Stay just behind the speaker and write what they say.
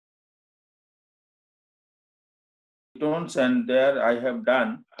ketones, and there I have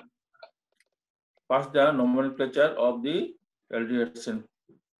done first the nomenclature of the aldehydes.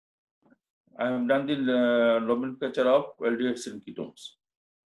 I have done the nomenclature of aldehydes and ketones.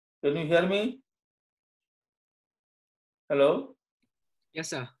 Can you hear me? Hello? Yes,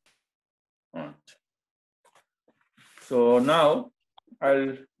 sir. Right. So now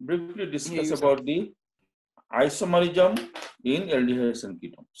I'll briefly discuss about the isomerism in aldehydes and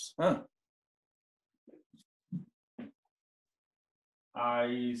ketones.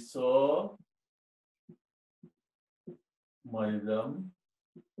 Isomerism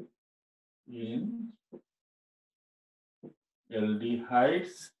in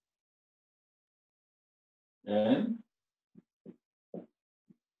aldehydes and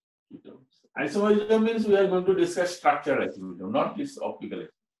ketones. Isomerism means we are going to discuss structural isomerism, not this optical.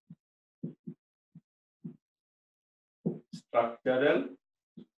 Structural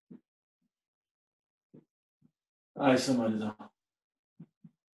isomerism.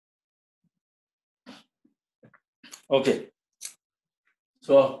 Okay.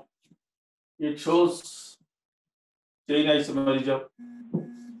 So it shows chain isomerism,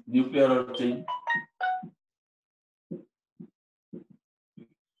 nuclear or chain.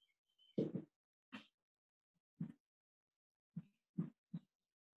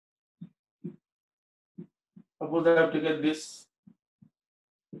 Suppose I have taken this.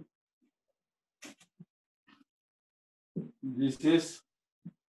 This is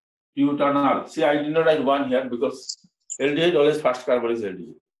butanol. See, I did not write one here because aldehyde always first carbon is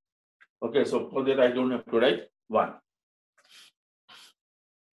aldehyde. Okay, so for that I don't have to write one.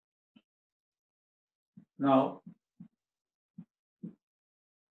 Now,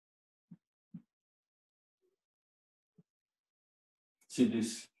 see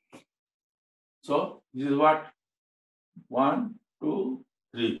this. So this is what? 1, 2,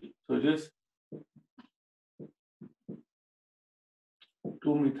 3. So it is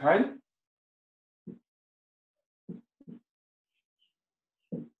 2-methyl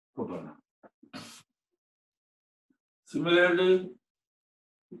propanol. Similarly,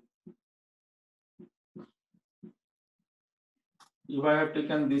 if I have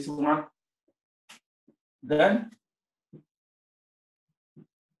taken this one, then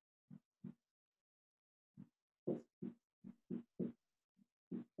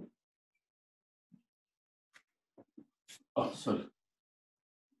oh, sorry.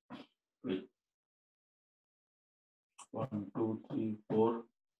 Wait. 1, 2, 3, 4,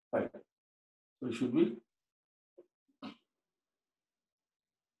 5. So it should be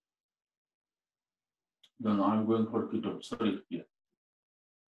no, I'm going for ketone. Sorry, here.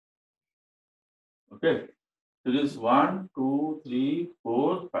 Okay. It is 1, 2, 3,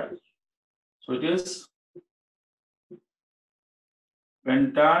 4, 5. So it is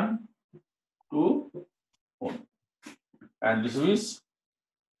pentan 2, 4. And this is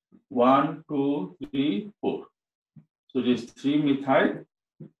 1, 2, 3, 4. So it is 3-methyl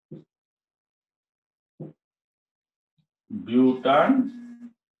butan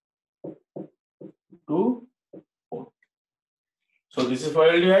 2, 4. So this is for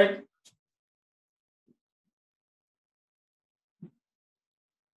aldehyde.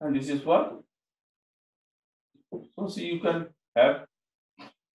 And this is for, so see, you can have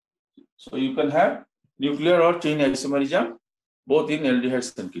nuclear or chain isomerism both in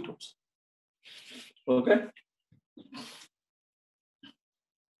aldehydes and ketones. Okay.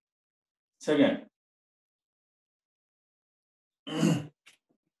 Second,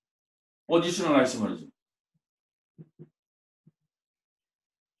 positional isomerism.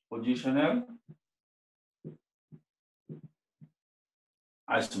 Positional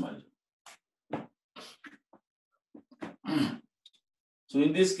isomerism. So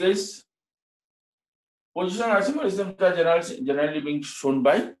in this case, positional isomerism are generally being shown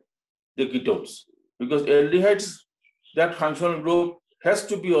by the ketones, because aldehydes, that functional group has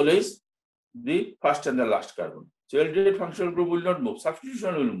to be always the first and the last carbon. So aldehyde functional group will not move,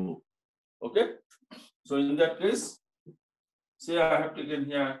 substitution will move. Okay. So in that case, say I have taken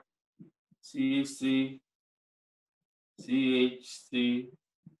here CH3, CH3,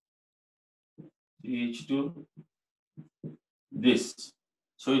 CH2, this.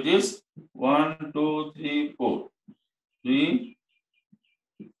 So it is 1, 2, 3, 4. 3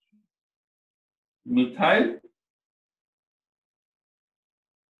 methyl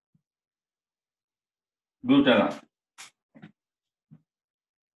butanol.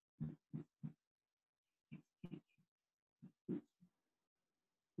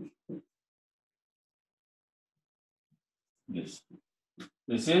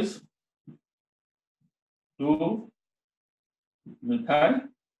 This is 2-methyl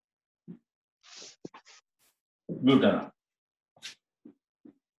butanol.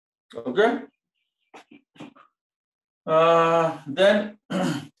 Okay. Then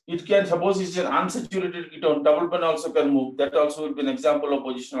it can, suppose it's an unsaturated ketone, double bond also can move. That also will be an example of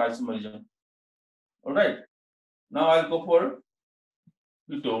positional isomerism. All right. Now I'll go for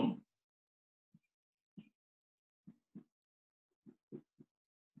ketone.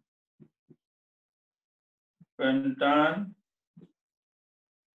 Pentan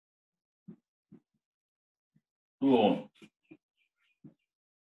 2-on.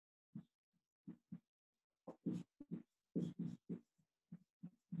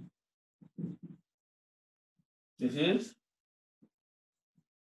 This is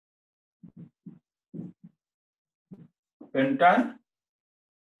pentan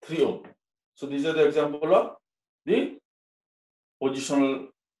 3-on. So these are the example of the positional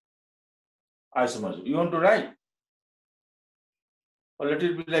isomerism. You want to write? Or let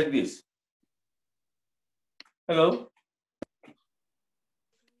it be like this. Hello?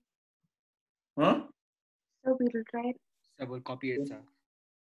 Huh? So we will try it. I will copy it, sir.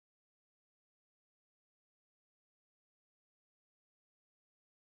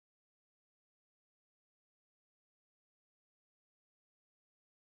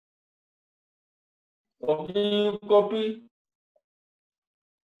 Okay, you copy.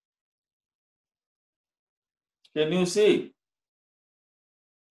 Can you see?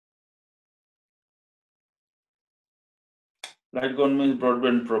 Light gone means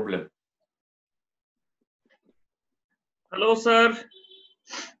broadband problem. Hello, sir.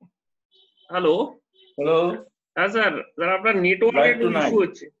 Hello. Hello? হ্যাঁ sir sir আপনার network Light একটু to issue night.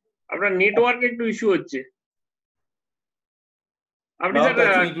 হচ্ছে আপনার network একটু issue হচ্ছে আপনি Now sir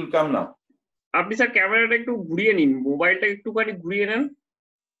I think it will come now. আপনি sir ক্যামেরাটা একটু ঘুরিয়ে নিন মোবাইলটা একটুখানি ঘুরিয়ে নেন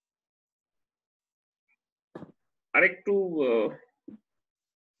আর একটু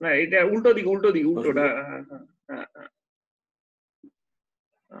না এটা উল্টো দিক উল্টোটা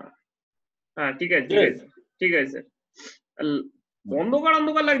হ্যাঁ ঠিক আছে ঠিক আছে স্যার অন্ধকার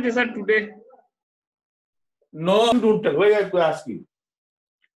অন্ধকার লাগছে sir today No, don't tell. Why I have to ask you?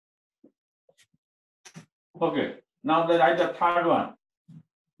 Okay. Now the write the third one.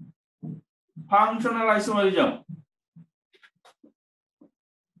 Functional isomerism.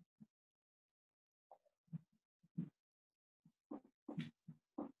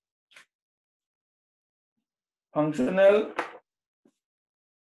 Functional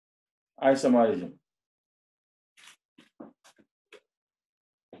isomerism.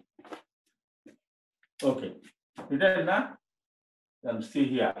 Okay. Written na? Then see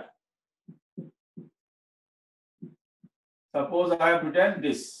here. Suppose I have written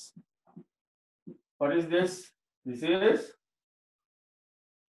this. What is this? This is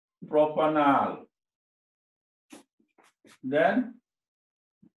propanol. Then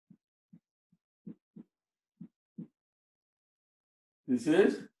this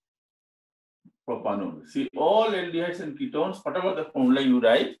is propanol. See, all aldehydes and ketones, whatever the formula you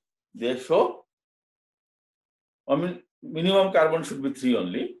write, they show, I mean, minimum carbon should be 3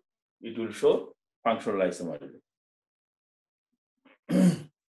 only. It will show functional isomerism.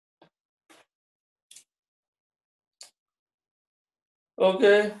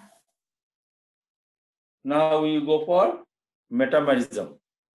 Okay. Now we go for metamerism.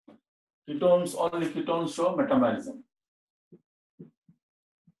 Ketones, only ketones show metamerism.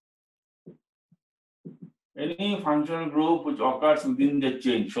 Any functional group which occurs within the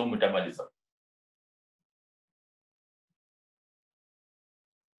chain show metamerism.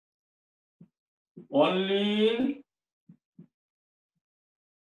 Only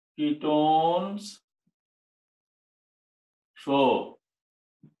ketones show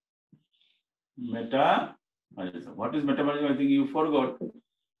metamerism. What is metamerism? I think you forgot.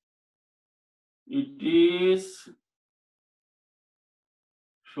 It is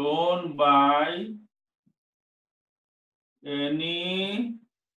shown by any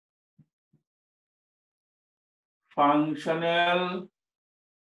functional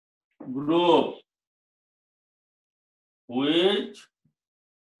group which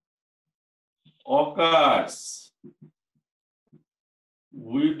occurs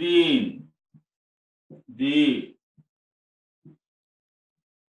within the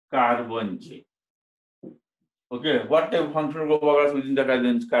carbon chain. Okay, what type of functional group occurs within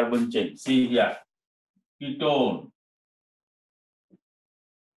the carbon chain? See here, ketone.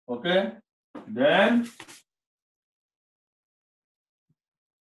 Okay, then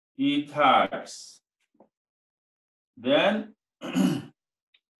ethers, then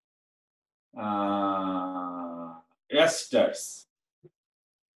esters.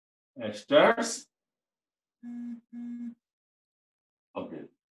 Okay,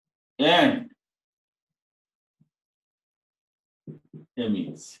 and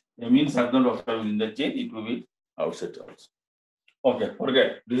amines. Amines are not occur within the chain, it will be outside also. Okay,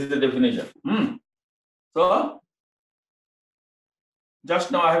 forget. This is the definition. So,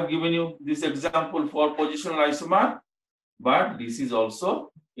 just now I have given you this example for positional isomer, but this is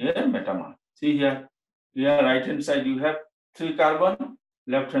also a metamer. See here, right hand side you have 3 carbon,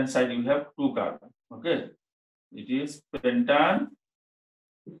 left hand side you have 2 carbon. Okay, it is pentane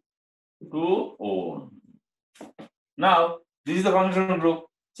 2-one. Now, this is the functional group.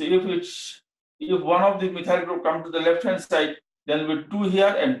 So if one of the methyl group come to the left hand side, then will be 2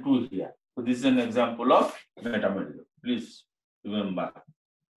 here and 2 here. So this is an example of metamerism. Please remember.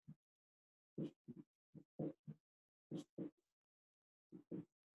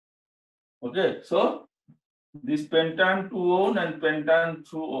 Okay, so this pentane 2-one and pentane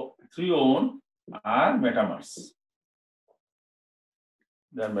 3-one are metamers.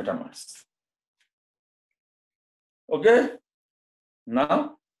 They are metamers. Okay,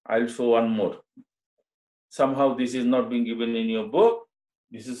 now I'll show one more. Somehow this is not being given in your book.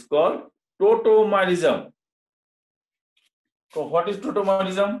 This is called tautomerism. So what is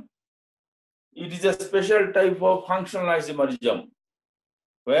tautomerism? It is a special type of functional isomerism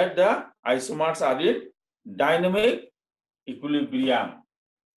where the isomers are in dynamic equilibrium.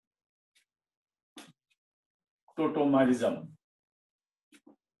 Tautomerism.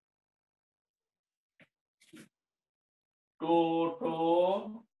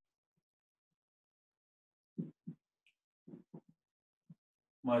 Tautomerism.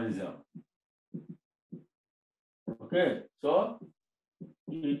 Okay, so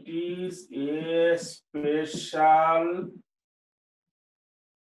it is a special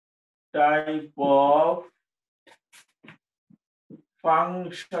type of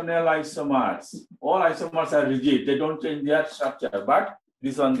functional isomers. All isomers are rigid, they don't change their structure, but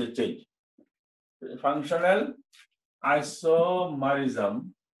this one they change. Functional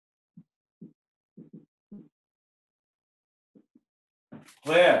isomerism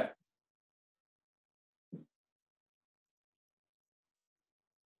where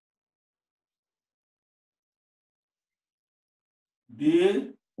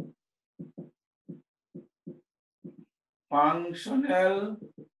the functional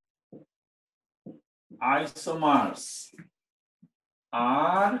isomers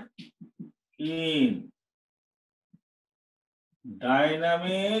are in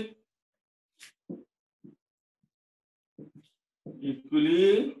dynamic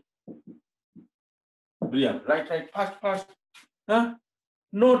equilibrium. Right, fast. Huh?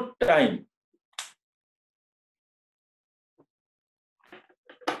 No time.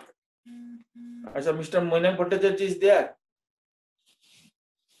 Asha, Mr. Moinak Bhattacharya is there.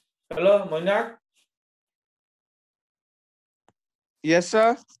 Hello, Moinak. Yes,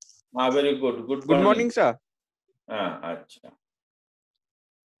 sir. Very good. Good morning, sir. Acha.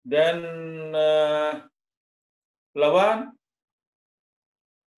 Then Lavan.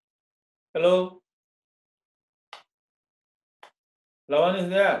 Hello. Lavan is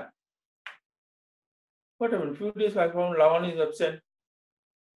there. What happened? Few days I found Lavan is absent.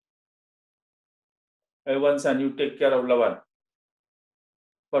 Hey, one son, you take care of Lavan.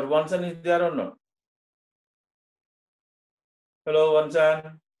 But one son is there or not? Hello, one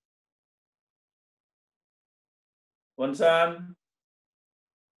son. One son.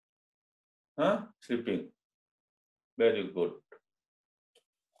 Huh? Sleeping. Very good.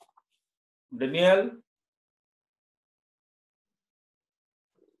 Daniel.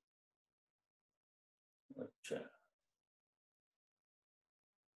 Acha.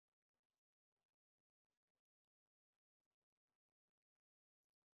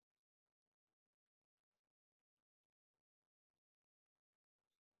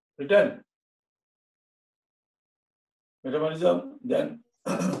 Written. Metamerism, then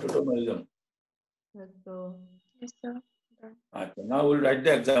tautomerism. Yes, sir. Done. Okay, now we'll write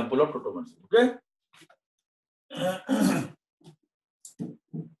the example of tautomerism. Okay.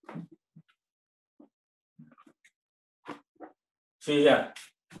 See here.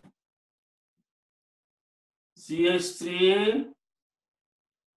 CH3,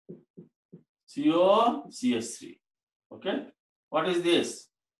 CO, CH3. Okay. What is this?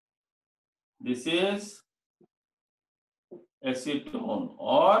 This is acetone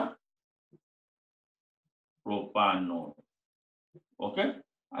or propanone. Okay.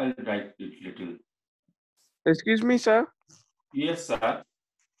 I'll write it little. Excuse me, sir. Yes, sir.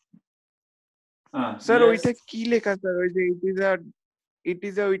 Sir, yes. ওইটা কি লেখা sir? ওই যে it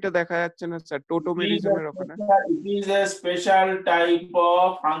is a ওইটা দেখা যাচ্ছে না sir, টোটোমেরিজমের ওখানে। It is a special type of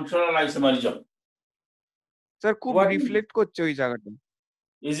functional isomerism. Sir খুব রিফ্লেক্ট করছে ওই জায়গাটা।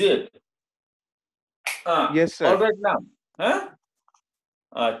 Is it? Yes, sir. All right now. Huh?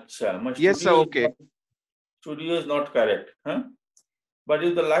 Acha, my Yes, sir. studio Okay. studio is not correct. Huh? But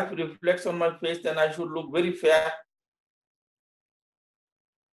if the light reflects on my face, then I should look very fair.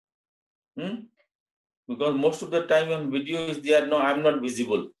 Because most of the time when video is there, no, I'm not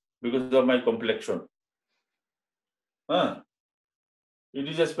visible because of my complexion. It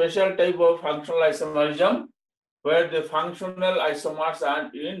is a special type of functional isomerism where the functional isomers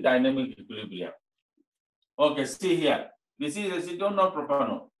are in dynamic equilibrium. Okay, see here. This is acetone or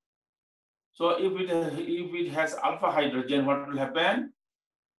propanol. So if it has alpha hydrogen, what will happen?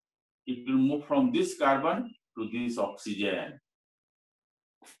 It will move from this carbon to this oxygen.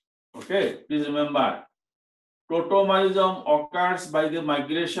 Okay, please remember, tautomerism occurs by the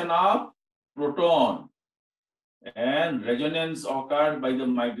migration of proton and resonance occurs by the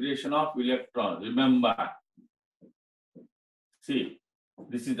migration of electron. Remember, see,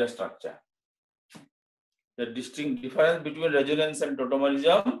 this is the structure. The distinct difference between resonance and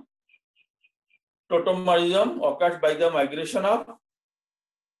tautomerism. Tautomerism occurs by the migration of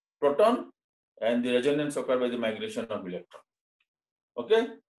proton and the resonance occurs by the migration of electron. Okay,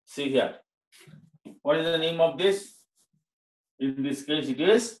 see here. What is the name of this? In this case, it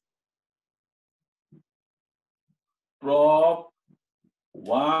is prop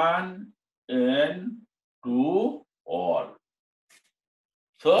 1 and 2 all.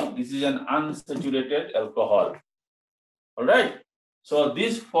 So this is an unsaturated alcohol. All right. So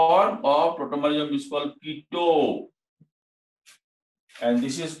this form of tautomerism is called keto, and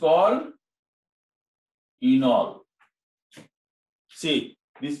this is called enol. See,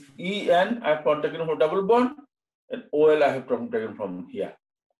 this En I have taken from double bond, and OL I have taken from here.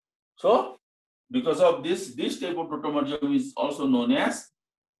 So because of this type of tautomerism is also known as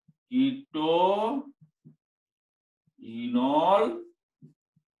keto enol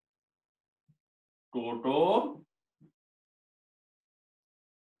tautomerism,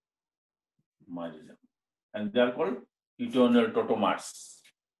 and they are called ketonal tautomers.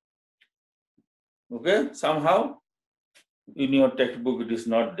 Okay, somehow in your textbook it is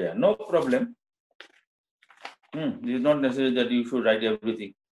not there. No problem. It is not necessary that you should write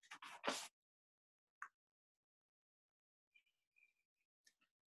everything.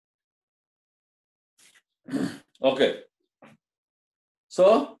 Okay.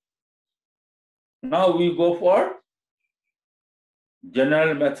 So now we go for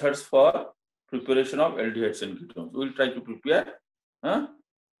general methods for preparation of aldehydes and ketones. We will try to prepare.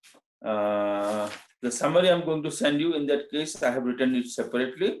 The summary I'm going to send you. In that case, I have written it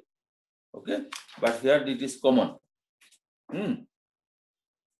separately. Okay, but here it is common.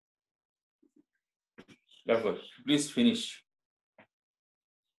 Therefore, please finish.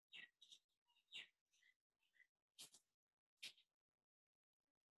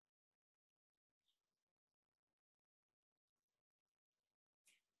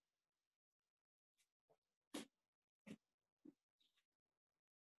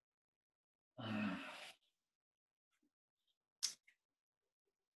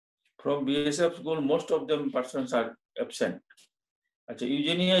 From BSF school, most of them persons are absent. Achha,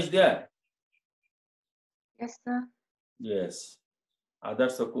 Eugenia is there? Yes, sir. Yes.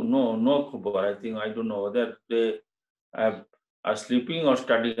 Others no khabar. I think I don't know whether they are sleeping or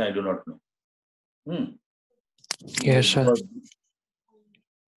studying. I do not know. Yes, sir.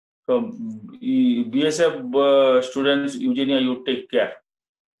 So BSF students, Eugenia, you take care.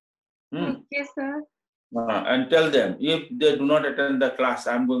 Okay, sir. And tell them if they do not attend the class,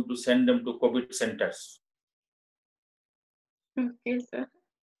 I'm going to send them to COVID centers. Okay, sir.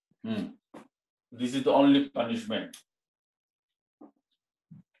 This is the only punishment.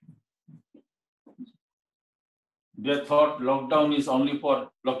 They thought lockdown is only for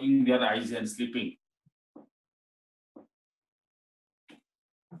locking their eyes and sleeping.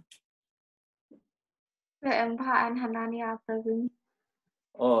 Sir, Empa and Hanani are present.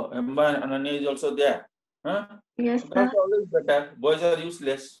 Oh, Emma and Ananya is also there. Yes, sir. That's always better. Boys are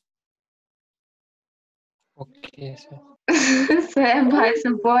useless. Okay, sir. Sir, Empa is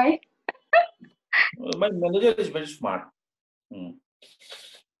a boy. My manager is very smart.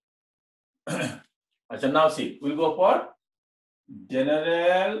 So now see, we'll go for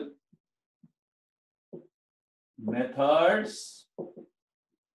general methods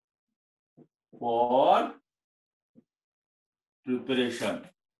for preparation.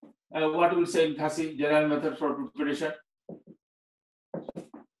 What will say in Khasi, general method for preparation?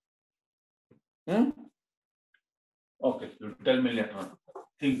 Okay, you tell me later on.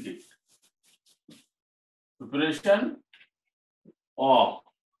 Think it. Preparation of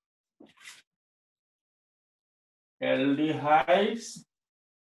aldehydes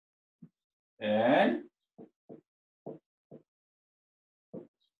and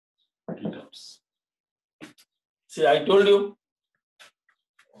See, I told you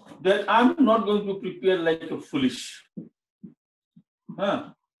that I'm not going to prepare like a foolish.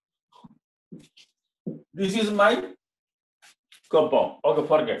 Huh? This is my compound. Okay,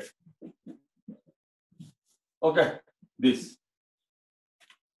 forget. Okay, this.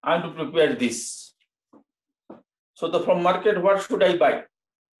 I have to prepare this. So from market, what should I buy?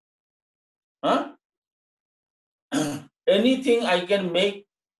 Huh? Anything I can make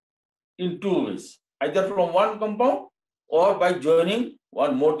in two ways, either from one compound or by joining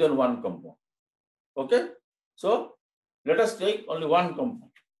more than one compound. Okay, so let us take only one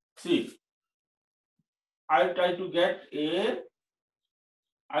compound. See, I'll try to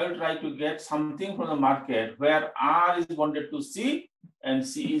get something from the market where R is bonded to C and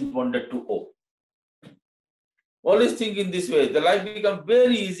C is bonded to O. Always think in this way. The life becomes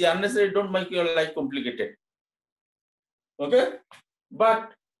very easy. Unnecessarily don't make your life complicated. Okay,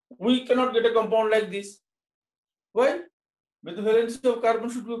 but we cannot get a compound like this. Why? But the valency of carbon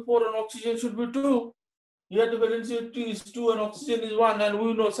should be 4 and oxygen should be 2. Here the valency is 2 and oxygen is 1, and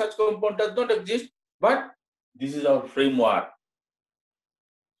we know such compound does not exist, but this is our framework.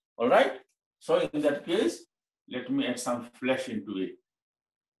 All right? So in that case, let me add some flesh into it.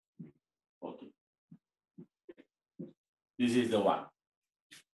 Okay. This is the one.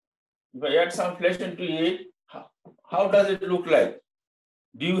 If I add some flesh into it, how does it look like?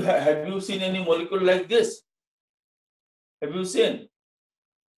 Do you have you seen any molecule like this? Have you seen?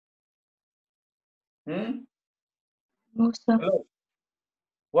 No, sir. Hello?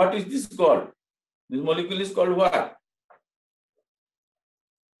 What is this called? This molecule is called what?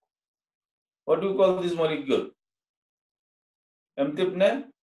 What do you call this molecule? Amtipne?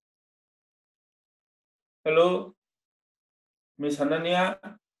 Hello? Miss Hanania?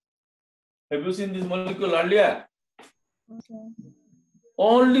 Have you seen this molecule earlier? Okay.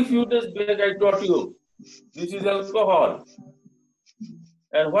 Only few days back I taught you. This is alcohol.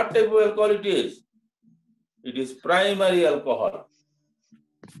 And what type of alcohol it is? It is primary alcohol.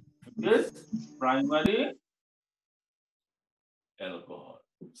 It is primary alcohol.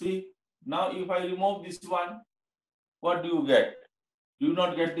 See, now if I remove this one, what do you get? Do you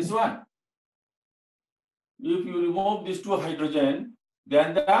not get this one? If you remove these two hydrogen,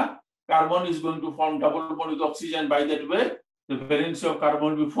 then the carbon is going to form double bond with oxygen. By that way, the valency of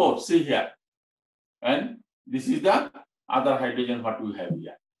carbon will be 4. See here. And this is the other hydrogen what we have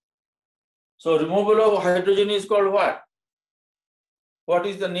here. So removal of hydrogen is called what? What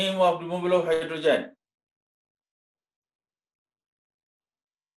is the name of removal of hydrogen?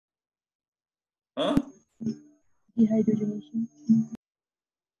 Huh? Dehydrogenation.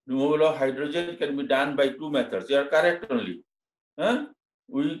 Removal of hydrogen can be done by 2 methods. You are correct only. Huh?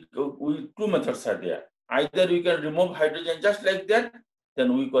 We 2 methods are there. Either we can remove hydrogen just like that,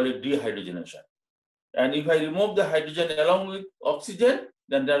 then we call it dehydrogenation. And if I remove the hydrogen along with oxygen,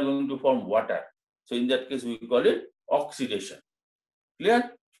 then they are going to form water. So in that case, we call it oxidation.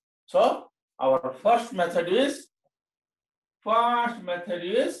 Clear? So our first method is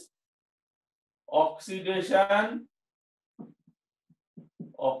oxidation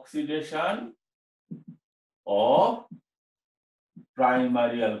of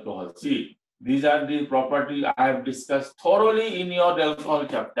primary alcohol. See, these are the properties I have discussed thoroughly in your alcohol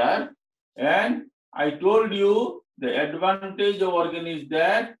chapter, and I told you the advantage of organ is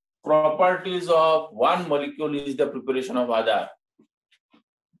that properties of one molecule is the preparation of other.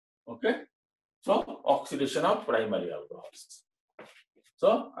 Okay, so oxidation of primary alcohols.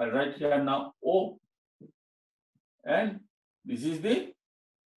 So I'll write here now O, and this is the,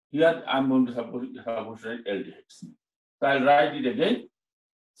 here I'm going to suppose write aldehydes. So I'll write it again.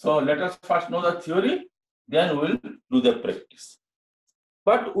 So let us first know the theory, then we'll do the practice.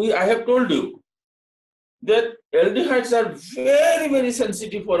 But I have told you that aldehydes are very, very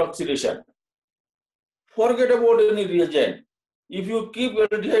sensitive for oxidation. Forget about any reagent. If you keep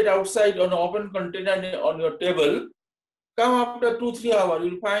aldehyde outside on an open container on your table, come after 2-3 hours,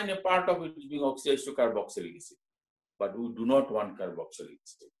 you'll find a part of it is being oxidized to carboxylic acid. But we do not want carboxylic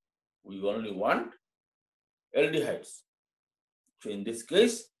acid. We only want aldehydes. So in this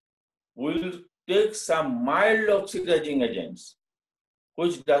case, we'll take some mild oxidizing agents,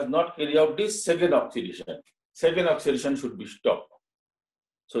 which does not carry out this second oxidation. Second oxidation should be stopped.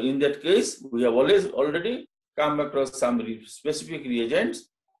 So in that case, we have already come across some specific reagents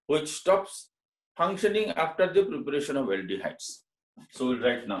which stops functioning after the preparation of aldehydes. So we'll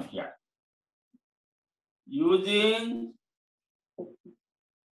write now here. Using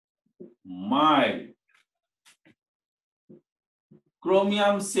mild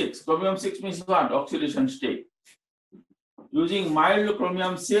chromium-6. Chromium-6 means what? Oxidation state. Using mild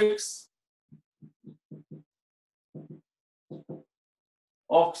chromium-6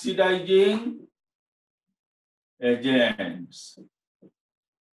 oxidizing agents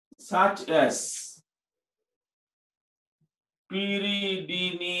such as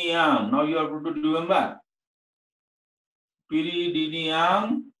pyridinium. Now you have to remember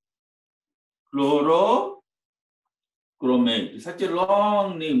pyridinium chlorochromate. It's such a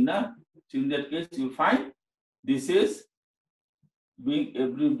long name, na? So in that case, you find this is being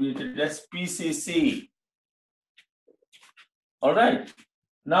abbreviated as PCC. All right.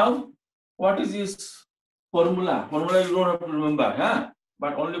 Now, what is this formula? Formula you don't have to remember, huh?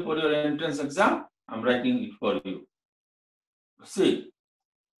 But only for your entrance exam, I'm writing it for you. See,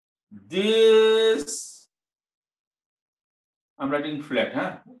 this, I'm writing flat,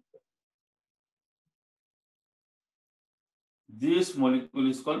 huh? This molecule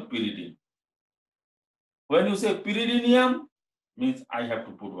is called pyridine. When you say pyridinium, means I have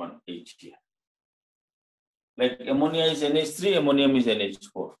to put one H here. Like ammonia is NH3, ammonium is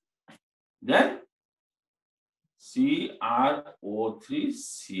NH4. Then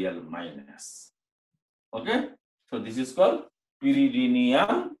CrO3Cl minus. Okay, so this is called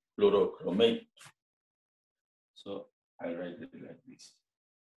pyridinium chlorochromate. So I'll write it like this.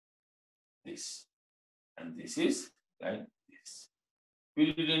 This. And this is like this.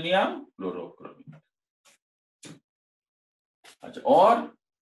 Pyridinium chlorochromate. Or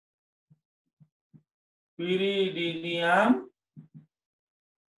pyridinium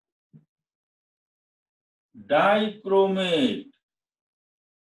dichromate.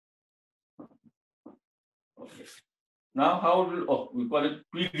 Okay. Now how will we call it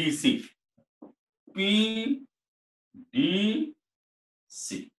PDC? PDC.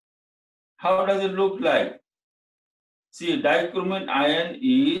 How does it look like? See, dichromate ion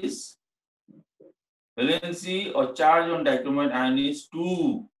is valency or charge on dichromate ion is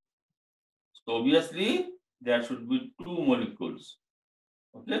 2. So obviously there should be 2 molecules.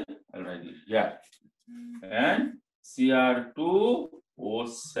 Okay, I'll write it here. And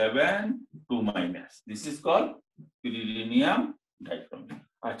Cr2O7 2 minus. This is called pyridinium dichromate.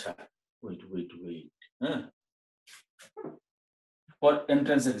 Acha, wait. Huh? For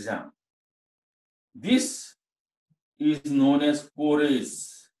entrance exam, this is known as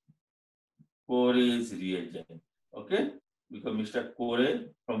Corey's reagent. Okay, because Mr.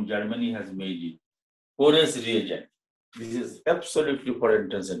 Corey from Germany has made it. Corey's reagent. This is absolutely for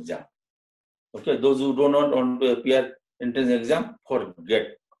entrance exam. Okay, those who do not want to appear entrance exam,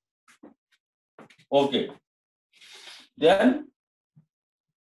 forget. Okay. Then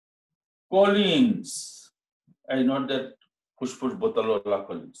choline, not that push bottle or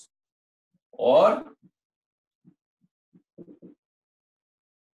choline, or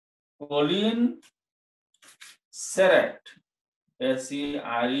choline Seret,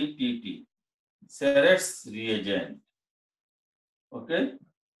 SERETT, Seret's reagent. Okay,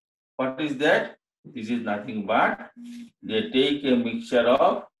 what is that? This is nothing but they take a mixture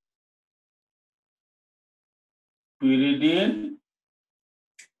of pyridine,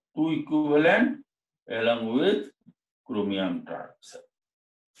 2 equivalent, along with chromium trioxide,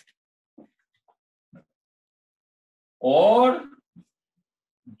 or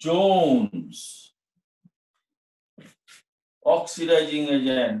Jones oxidizing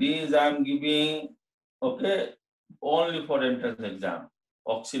agent. These I am giving, okay, only for entrance exam.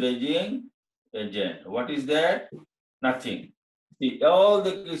 Oxidizing agent. What is that? Nothing. See, all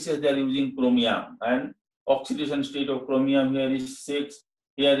the cases they are using chromium, and oxidation state of chromium here is 6,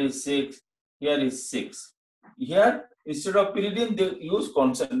 here is 6, here is 6. Here, instead of pyridine, they use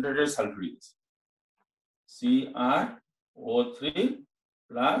concentrated sulfuric. CrO3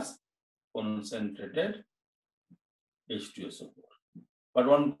 plus concentrated H2SO4. But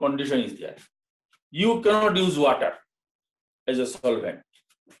one condition is there. You cannot use water as a solvent.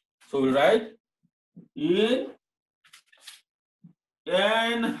 So we write in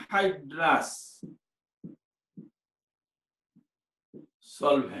anhydrous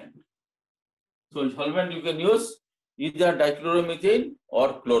solvent. So solvent you can use either dichloromethane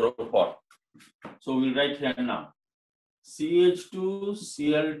or chloroform. So we'll write here now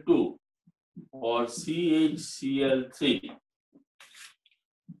CH2Cl2 or CHCl3.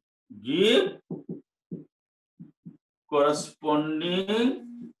 Give corresponding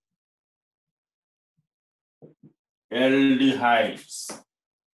aldehydes.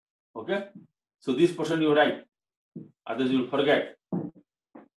 Okay, so this portion you write, others you will forget.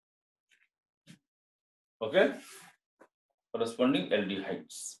 Okay, corresponding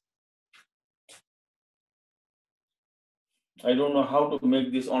aldehydes. I don't know how to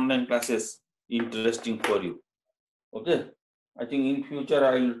make these online classes interesting for you. Okay, I think in future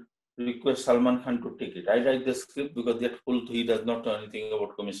I will request Salman Khan to take it. I write the script because that fool, he does not know anything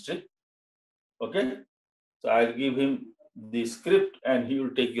about chemistry. Okay, so I'll give him the script and he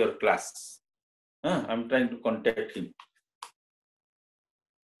will take your class. I'm trying to contact him.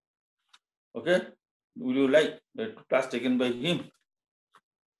 Okay, would you like the class taken by him?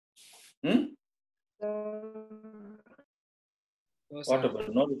 No, sir. What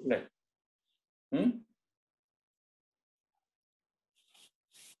about no reply?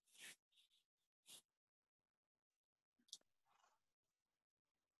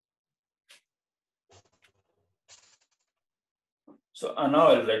 So now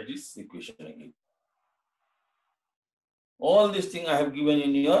I'll write this equation again. All these things I have given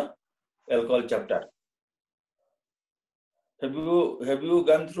in your alcohol chapter. Have you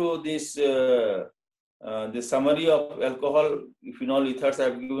gone through this the summary of alcohol phenol ethers I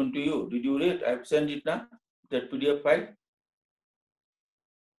have given to you? Did you read? I have sent it now, that PDF file.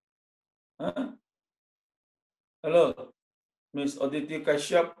 Hello, Miss Aditi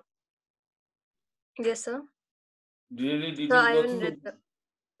Kashyap. Yes, sir. Did you So I go haven't through? read the.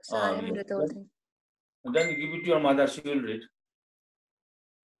 So I haven't Yes. read the whole thing. Then give it to your mother, she will read.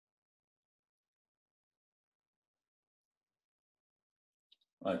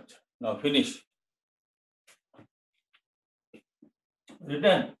 Right. Now finish.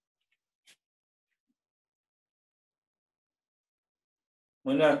 Written.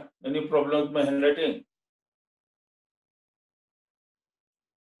 Mona, any problem with my handwriting?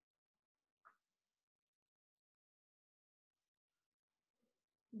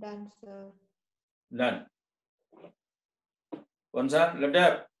 Done, sir. Done. Konsan, let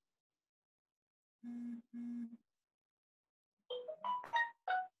up.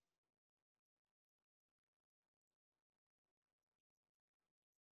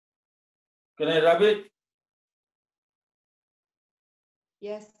 Can I rub it?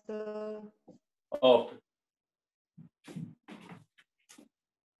 Yes, sir. Okay.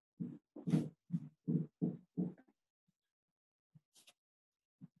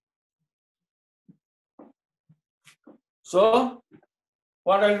 So,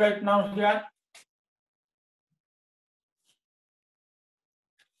 what I'll write now here?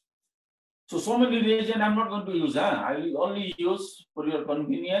 So many reagents I'm not going to use. I will only use for your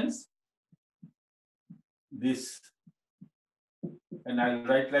convenience this. And I'll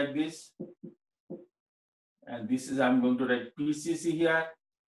write like this. And this is, I'm going to write PCC here.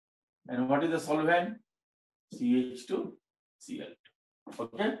 And what is the solvent? CH2Cl2.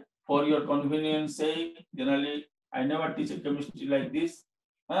 Okay? For your convenience sake, generally, I never teach a chemistry like this.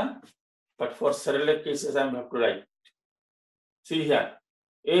 But for select cases, I have to write. See here,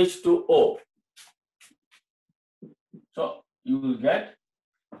 H2O. So you will get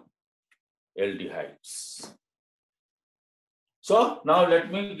aldehydes. So now let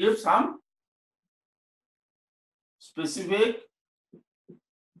me give some specific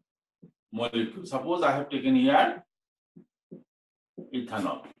molecule. Suppose I have taken here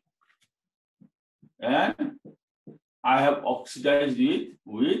ethanol and I have oxidized it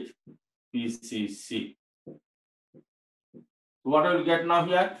with PCC. What I will get now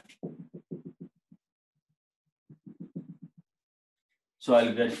here? So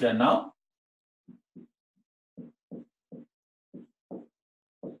I'll get here now.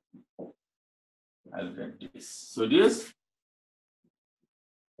 I'll get this. So this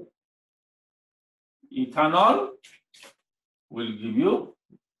ethanol will give you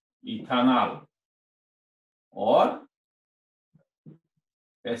ethanol or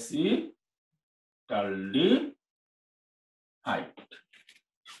acetaldehyde.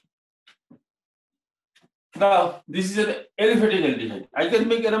 Now, this is an aliphatic aldehyde. I can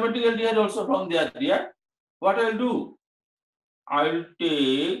make aromatic aldehyde also from there. Yeah? What I'll do? I'll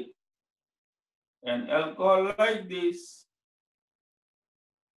take an alcohol like this.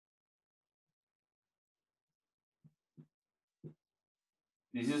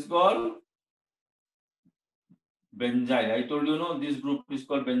 This is called benzyl. I told you, no, this group is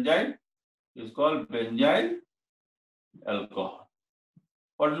called benzyl. It's called benzyl alcohol.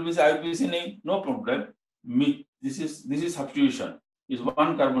 What will be the IUPAC name? No problem. This is substitution. It's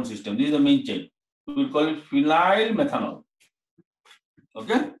one carbon system. This is the main chain. We will call it phenyl methanol.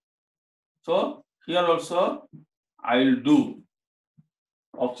 Okay. So here also I will do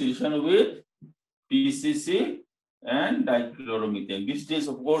oxidation with PCC and dichloromethane. These days,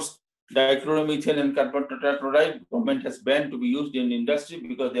 of course, dichloromethane and carbon tetrachloride government has banned to be used in industry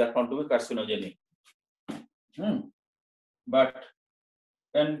because they are found to be carcinogenic. But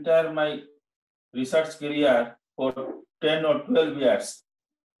entire my research career for 10 or 12 years,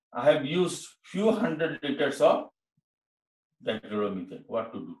 I have used few hundred liters of dichloromethane.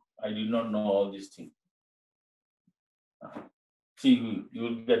 What to do? I did not know all these things. See, you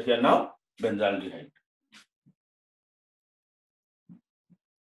will get here now benzaldehyde.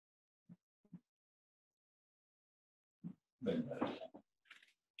 Benzaldehyde.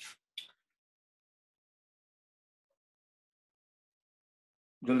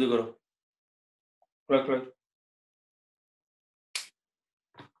 जल्दी करो. Correct.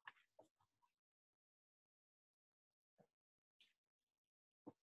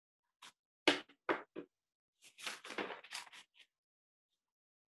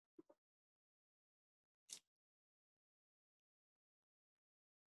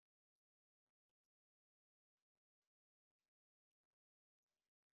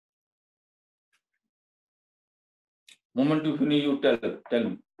 Moment you finish, you tell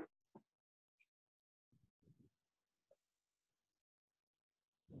me.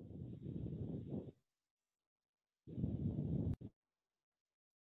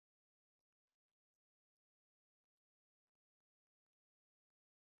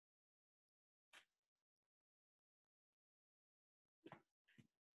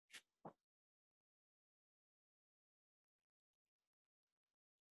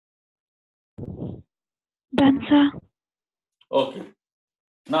 Done, sir. Okay.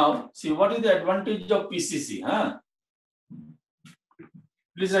 Now, see what is the advantage of PCC? Huh?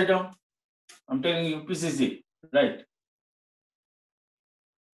 Please write down. I'm telling you PCC, right?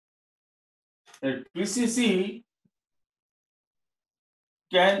 PCC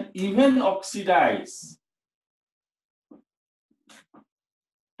can even oxidize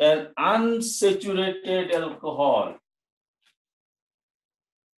an unsaturated alcohol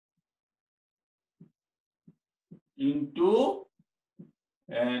into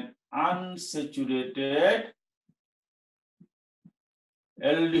an unsaturated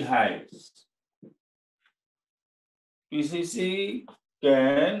aldehydes. PCC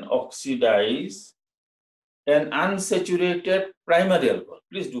can oxidize an unsaturated primary alcohol.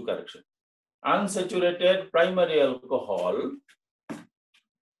 Please do correction. Unsaturated primary alcohol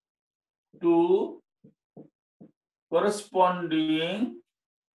to corresponding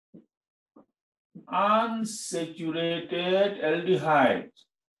unsaturated aldehyde.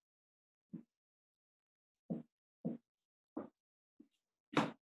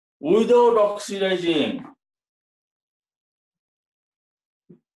 Without oxidizing.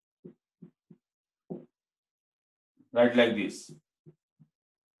 Write like this.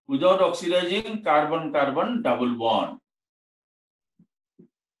 Without oxidizing carbon-carbon double bond.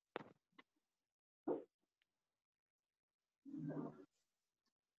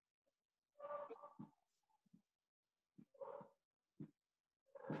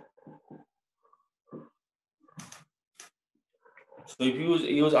 So if you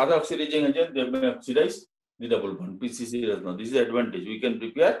use other oxidizing agent, they may oxidize the double bond. PCC does not. This is the advantage. We can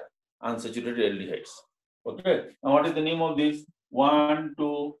prepare unsaturated aldehydes. Okay. Now what is the name of this? 1,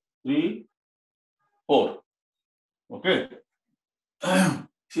 2, 3, 4. Okay.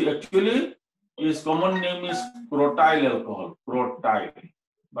 See, actually, his common name is crotyl alcohol. Crotyl.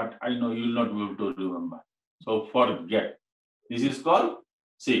 But I know you will not be able to remember. So forget. This is called,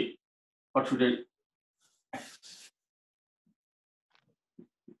 see, what should I?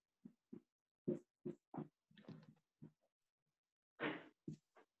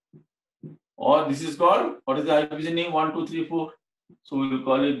 Or this is called, what is the IPC name? 1, 2, 3, 4. So we will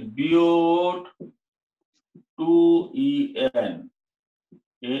call it bute 2EN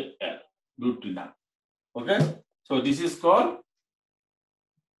AL, butanol. Okay. So this is called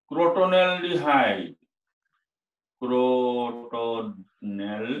crotonaldehyde.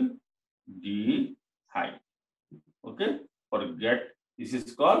 Crotonaldehyde. Okay. Forget. This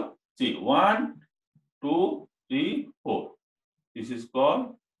is called, see, 1, 2, 3, 4. This is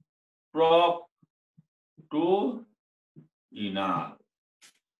called protonenal.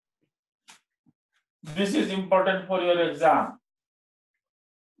 This is important for your exam.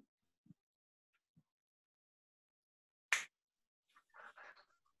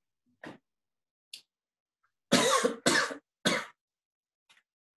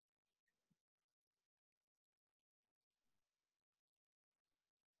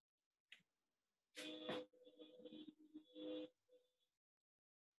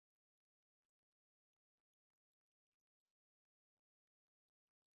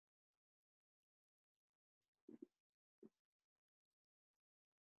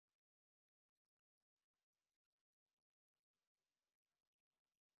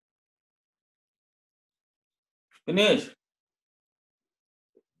 Finish.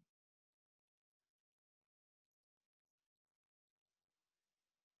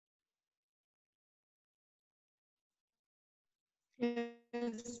 Yes,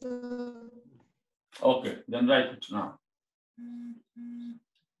 Yes, sir. Okay, then write it now.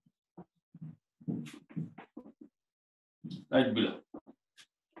 Right below.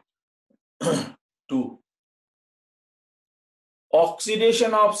 2.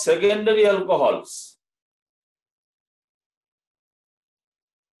 Oxidation of secondary alcohols.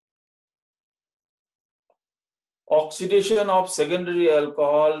 Oxidation of secondary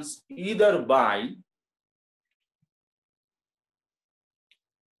alcohols either by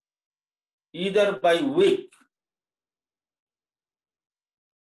weak,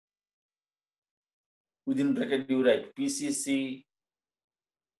 within bracket you write PCC,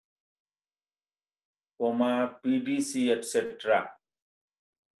 PDC, etc.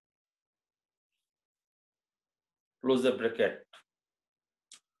 Close the bracket.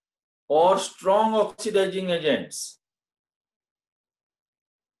 Or strong oxidizing agents.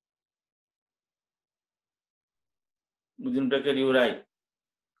 Within bracket you write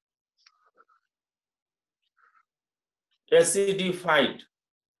acidified,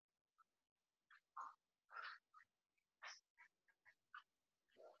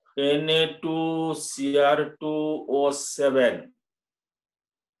 Na2Cr2O7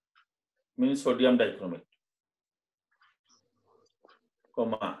 means sodium dichromate,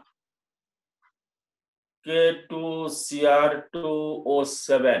 comma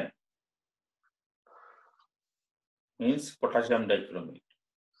K2Cr2O7 means potassium dichromate,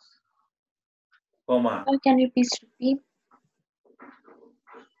 comma Can you please repeat?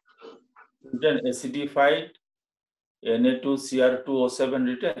 written acidified Na2Cr2O7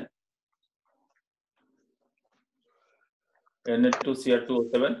 written.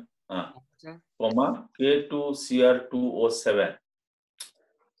 Na2Cr2O7, comma K2Cr2O7.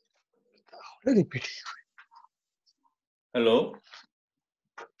 Repeat. Hello?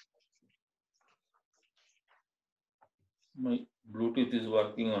 My Bluetooth is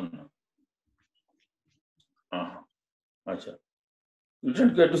working on. Acha. You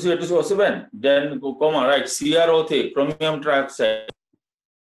didn't get to K2Cr2O7, then comma, right, CrO3, chromium trioxide.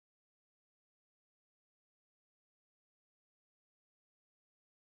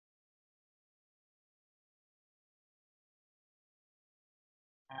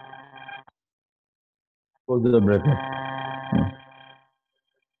 Close the bracket.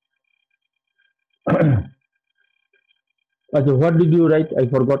 So what did you write? I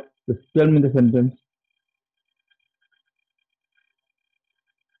forgot. Just tell me the sentence.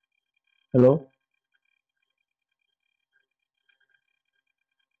 Hello?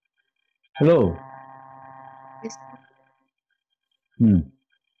 Hello? Yes.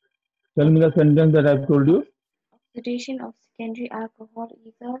 Tell me the sentence that I've told you. Oxidation of secondary alcohol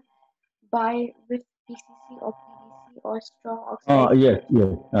either by with PCC or PDC or strong oxidation. Yes.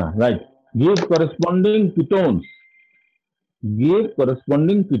 Right. Give corresponding ketones. Give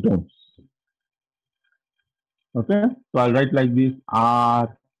corresponding ketones. Okay. So I'll write like this: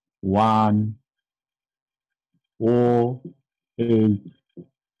 R1, O8,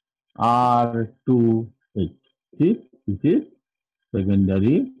 R2H. See, this is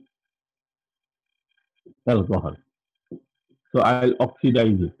secondary alcohol. So I'll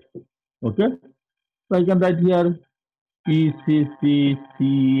oxidize it. Okay. So I can write here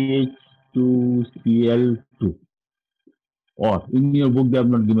PCCCH2Cl2. Or in your book they have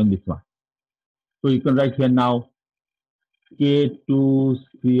not given this one. So you can write here now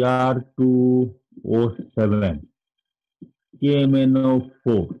K2Cr2O7,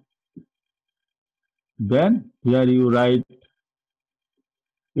 KMNO4. Then here you write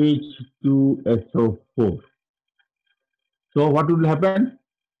H2SO4. So what will happen?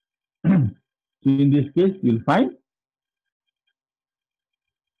 So in this case, you'll find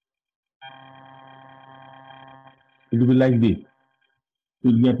it will be like this.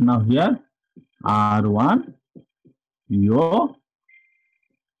 You'll get now here R1, PO,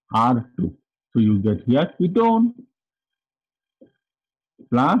 R2. So you get here ketone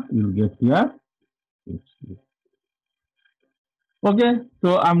plus you'll get here H2. Okay,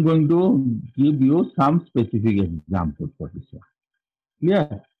 so I'm going to give you some specific examples for this one.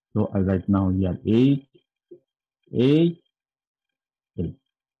 Yeah. So I write now here 8.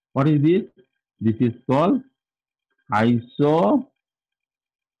 What is this? This is called isopropyl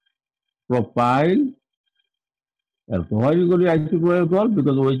alcohol. Why you go to isopropyl alcohol?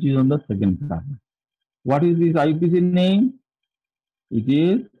 Because OH is on the second carbon. What is this IUPAC name? It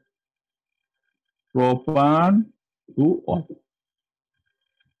is propan 2-ol.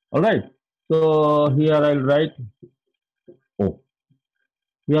 All right. So here I'll write O.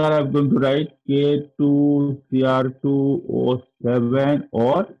 Here I'm going to write K2Cr2O7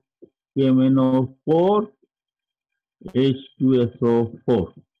 or KMNO4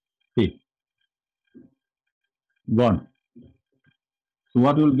 H2SO4. See, gone. So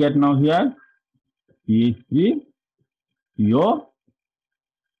what we'll get now here? CH3, CO,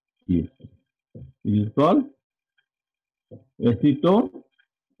 This is called acetone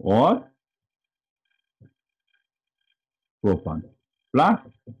or propane. Plus,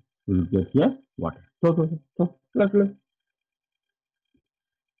 we'll get here water. Plus.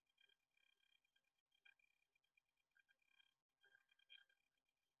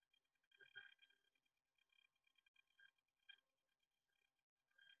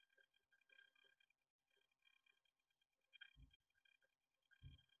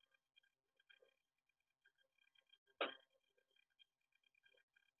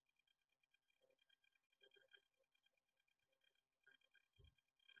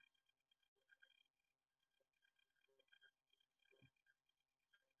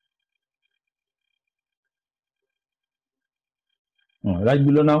 Right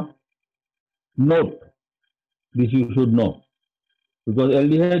below now, note, this you should know. Because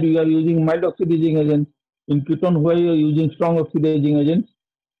aldehyde we are using mild oxidizing agent. In ketone, where you are using strong oxidizing agents,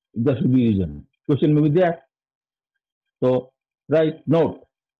 that should be reason. Question may be there. So, right, note.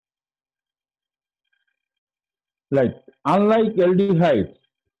 Right. Unlike aldehydes,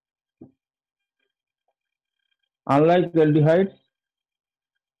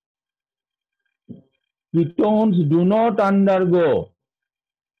 ketones do not undergo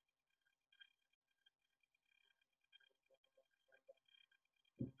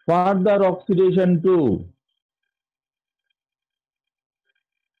further oxidation to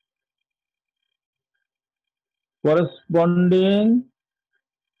corresponding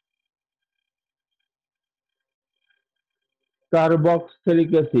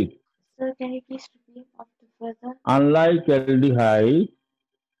carboxylic acid. Sir, can you please repeat after further? Unlike aldehyde,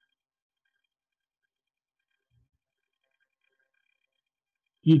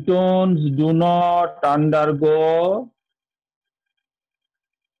 ketones do not undergo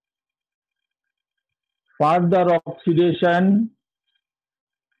further oxidation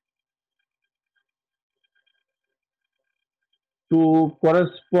to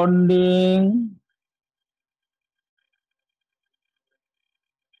corresponding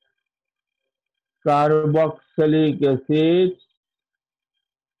carboxylic acids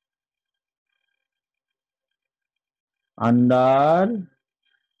under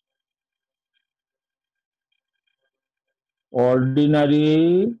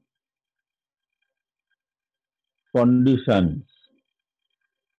ordinary conditions.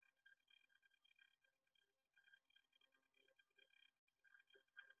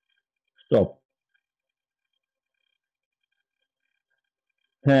 Stop.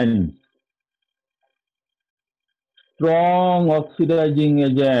 Hence, strong oxidizing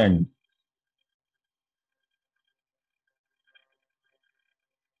agents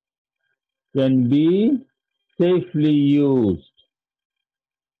can be safely used.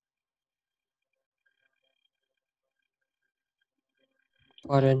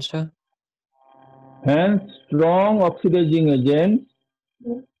 For answer. Hence, strong oxidizing agents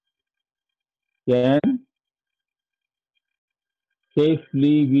can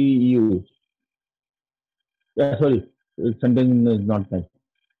safely be used. Sorry, sentence is not nice.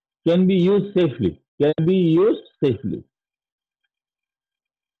 Can be used safely. Can be used safely.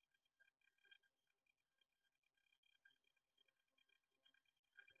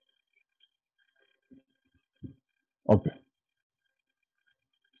 Okay.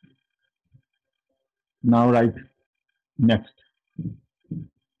 Now write next.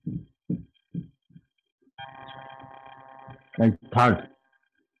 Right, third.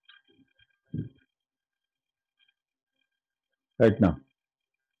 Right now.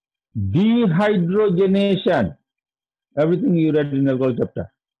 Dehydrogenation. Everything you read in the alcohol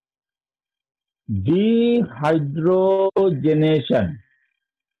chapter. Dehydrogenation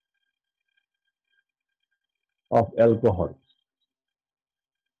of alcohol.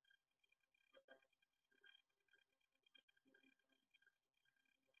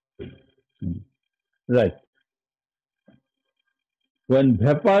 Right. When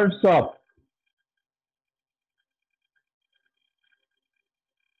vapors of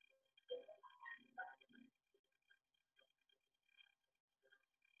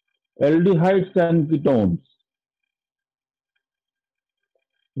aldehydes and ketones,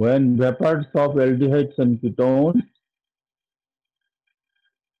 when vapors of aldehydes and ketones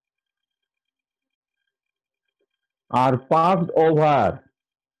are passed over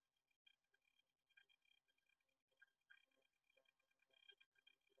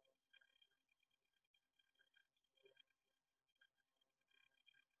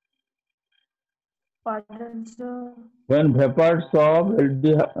Pardon, sir. When vapors of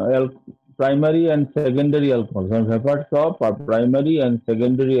primary and secondary alcohols, when vapors of primary and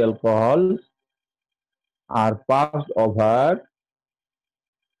secondary alcohols are passed over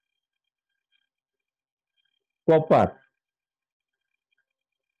copper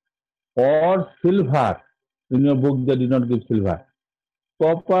or silver, in your book they did not give silver,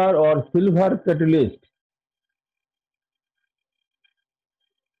 copper or silver catalyst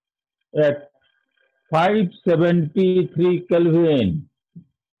at 573 Kelvin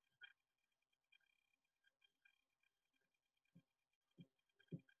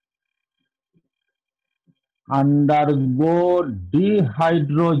undergo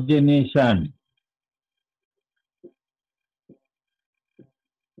dehydrogenation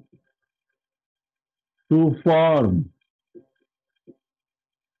to form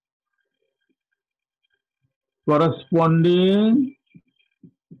corresponding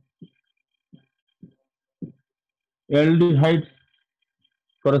aldehydes,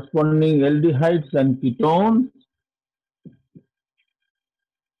 and ketones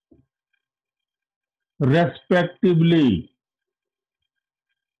respectively.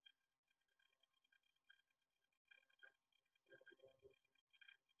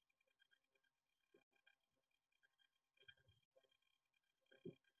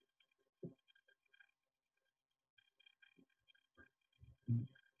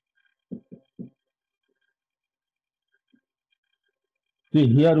 See,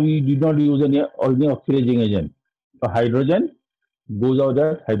 here we did not use any oxidizing agent. So hydrogen goes out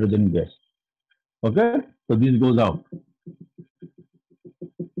as hydrogen gas. Okay, so this goes out.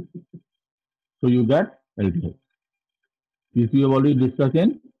 So you get aldehyde. This we have already discussed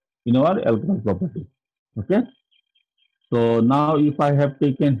in our alcohol property. Okay, so now if I have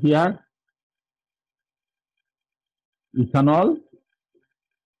taken here ethanol,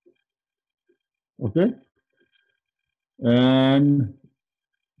 okay, and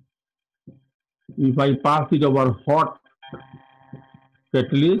if I pass it over hot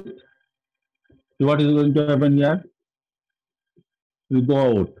catalyst, so what is going to happen here? You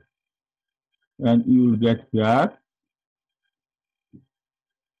go out and you will get here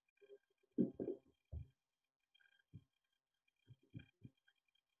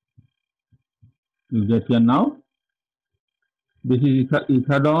now. This is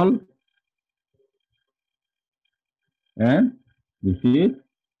ethanol and this is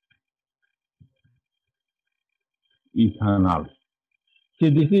ethanol. See,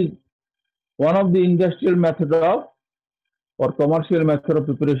 this is one of the industrial method of or commercial method of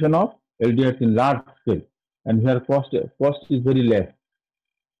preparation of aldehydes in large scale, and here cost is very less.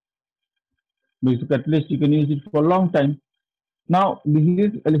 Because catalyst you can use it for a long time. Now this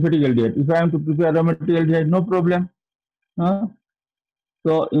is aliphatic aldehyde. If I am to prepare aromatic aldehyde, no problem.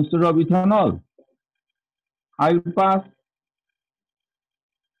 So instead of ethanol, I will pass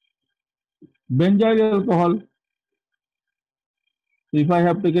benzyl alcohol. If I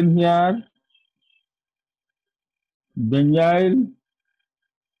have taken here benzyl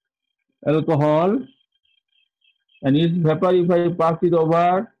alcohol and its vapor, if I pass it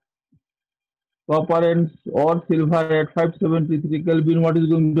over copper and or silver at 573 Kelvin, what is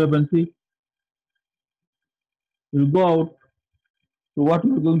going to happen? See, it will go out. So what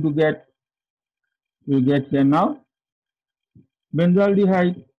we are going to get? We will get here now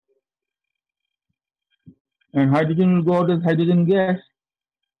benzaldehyde, and hydrogen will go out as hydrogen gas.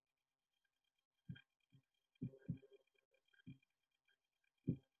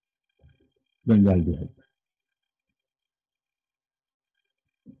 Benzaldehyde.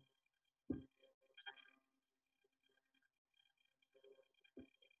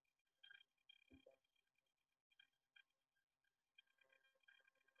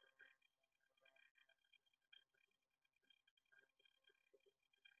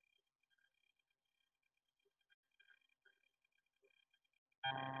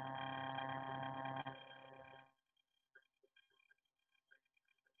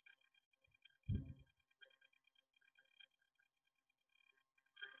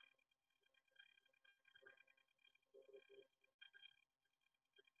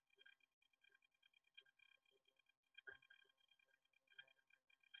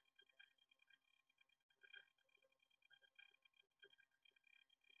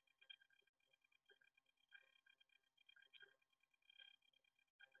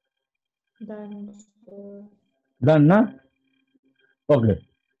 Done, sir. Done, na? Okay.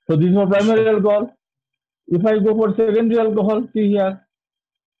 So this is for primary alcohol. If I go for secondary alcohol, see here.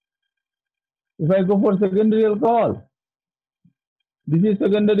 If I go for secondary alcohol, this is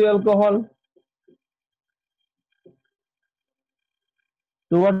secondary alcohol.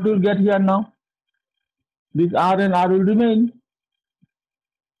 So what do you get here now? This R and R will remain.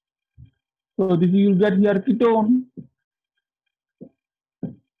 So this you will get here ketone.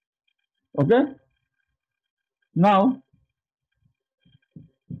 Okay. Now,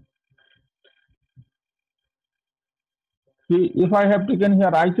 see, if I have taken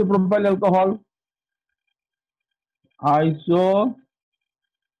here isopropyl alcohol, isopropyl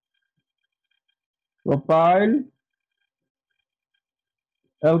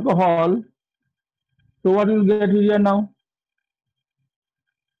alcohol, so what you will get here now?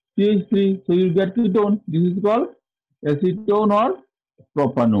 CH3, so you will get ketone. This is called acetone or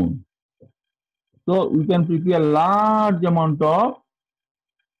propanone. So we can prepare large amount of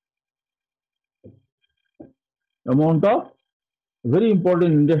very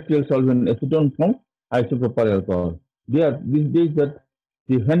important industrial solvent acetone from isopropyl alcohol. These days that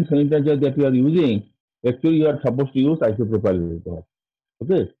the hand sanitizer that you are using, actually you are supposed to use isopropyl alcohol.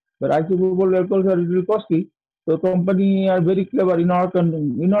 Okay, but isopropyl alcohols are really costly. So company are very clever. In our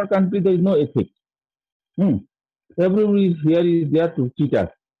country there is no ethics. Everybody here is there to cheat us.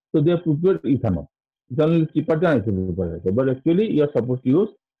 So they have prepared ethanol. Ethanol is cheaper than isopropyl alcohol. But actually you are supposed to use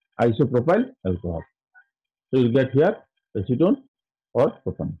isopropyl alcohol. So you get here acetone or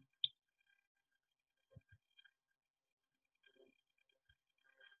propanone.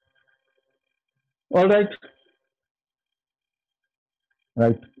 All right.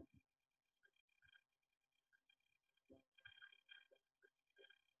 Right.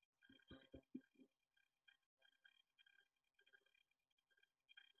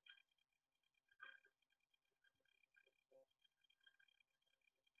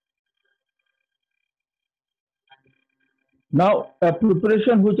 Now, a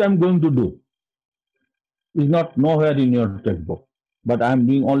preparation which I am going to do is not nowhere in your textbook, but I am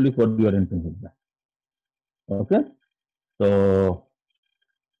doing only for your entrance exam. Okay? So,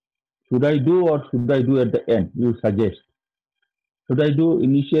 should I do or should I do at the end? You suggest. Should I do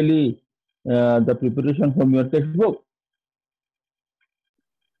initially the preparation from your textbook?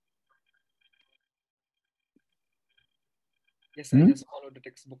 Yes, I just followed the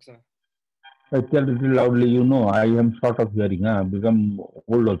textbook, sir. I tell it loudly, you know, I am short of hearing. I become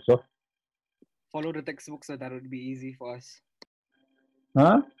old also. Follow the textbook, sir. That would be easy for us.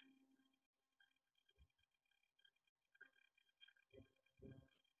 Huh?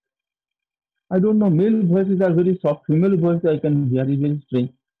 I don't know. Male voices are very soft. Female voice I can hear is very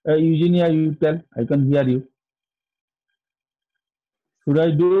strange. Eugenia, you tell. I can hear you. Should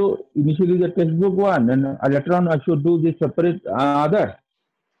I do initially the textbook one and later on I should do the separate other?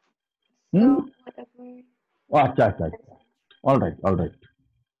 So whatever. Oh, acha. All right.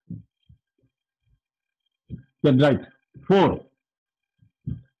 Then right. 4.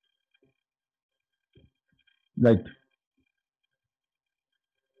 Right.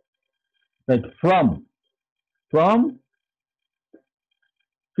 From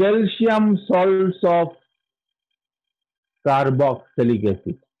calcium salts of carboxylic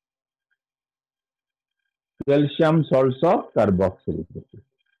acid. Calcium salts of carboxylic acid.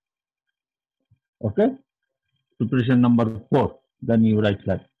 Okay. Preparation number 4. Then you write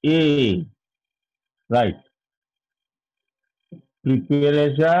that A. Right.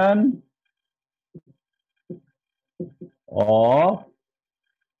 Preparation of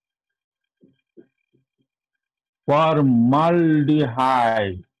formaldehyde.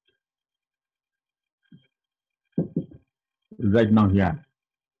 Right now here.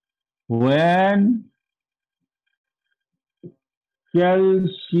 When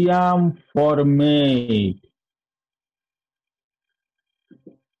calcium formate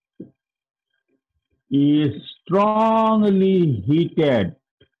is strongly heated,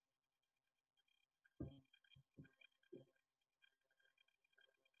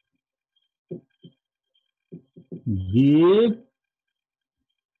 give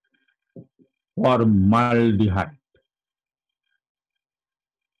formaldehyde.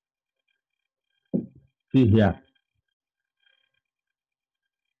 See here.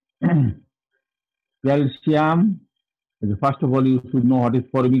 Calcium, first of all, you should know what is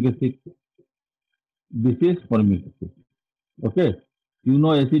formic acid. This is formic acid. Okay. You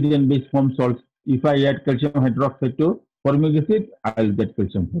know acid and base form salts. If I add calcium hydroxide to formic acid, I will get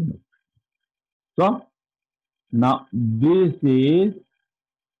calcium formate. So, now this is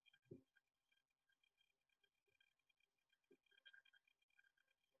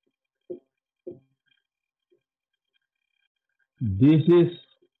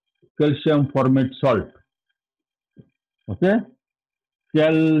calcium formate salt. Okay.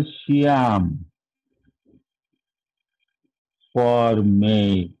 Calcium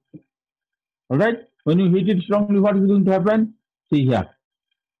formate. All right. When you heat it strongly, what is going to happen? See here.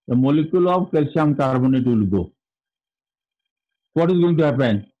 a molecule of calcium carbonate will go. What is going to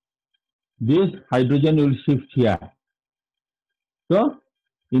happen? This hydrogen will shift here. So,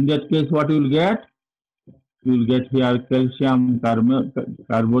 in that case, what you will get? You will get here calcium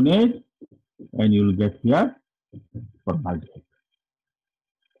carbonate, and you will get here formaldehyde.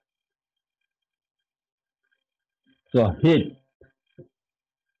 So,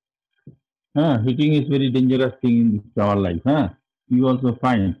 heating is very dangerous thing in our life. You also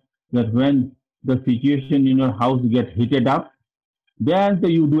find that when the situation in your house gets heated up, then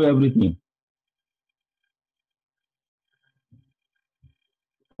you do everything.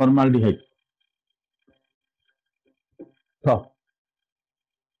 Formaldehyde. So,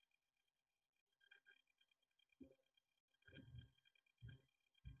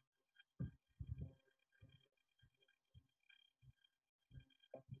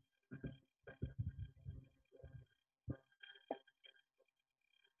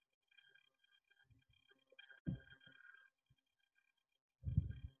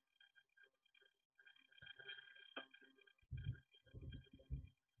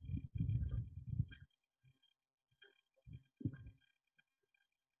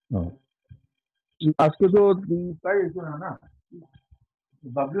 আজকে তো প্রায় এসো না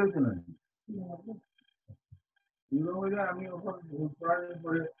বাবলি হয়েছে না আমি ওখানে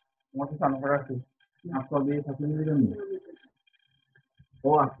পরে আমাকে স্নান করা আছে আপনার দিয়ে থাকি ও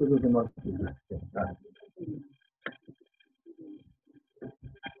আসতে তো তোমার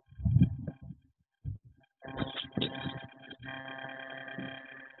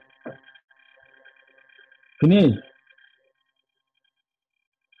finish.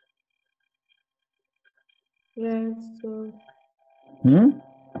 Yes, sir.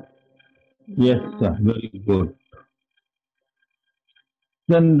 Yes, sir. Very good.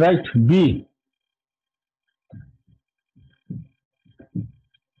 Then write B.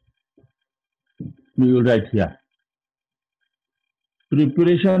 We will write here.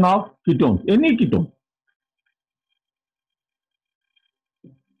 Preparation of ketones, any ketone.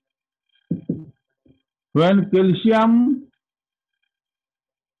 When calcium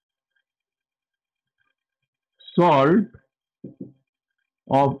salt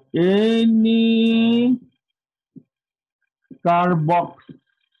of any carboxylic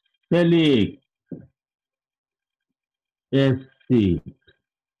acid,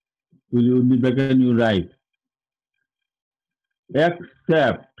 will you be back and you write,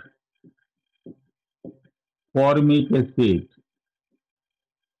 except formic acid,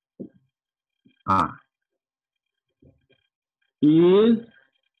 is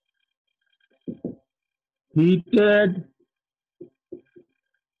heated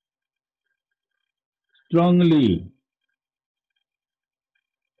strongly,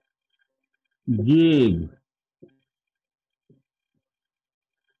 give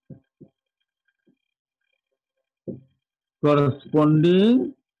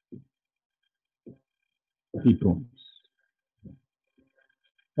corresponding ketones.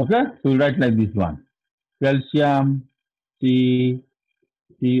 Okay, so we'll write like this one. Calcium, C,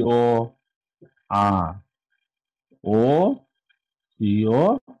 CO, R, O, CO,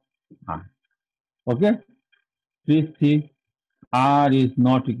 R. Okay, please see, R is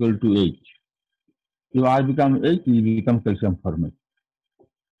not equal to H. If R becomes H, it will become calcium formate.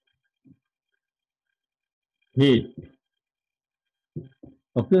 Heat.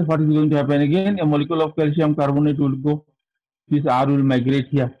 Okay, what is going to happen again? A molecule of calcium carbonate will go. This R will migrate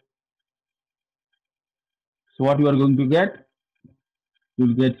here. So what you are going to get? You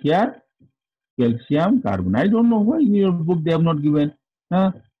will get here calcium carbonate. I don't know why in your book they have not given.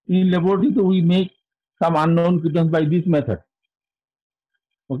 In laboratory, so we make some unknown ketones by this method.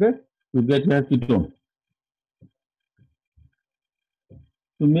 Okay, to get here ketone.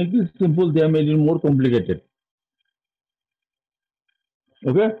 To make it simple, they have made it more complicated.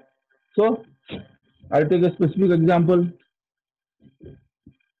 Okay, so I'll take a specific example.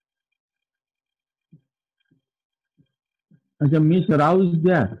 Miss Rao is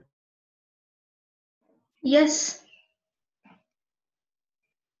there. Yes.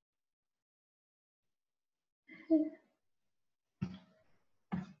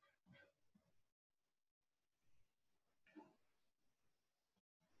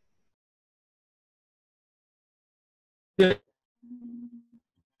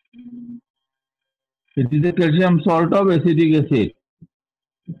 It is a calcium salt of acetic acid.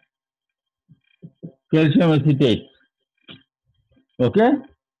 Calcium acetate. Okay?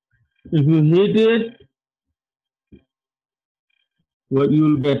 If you heat it, what you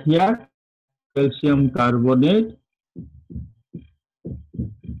will get here? Calcium carbonate.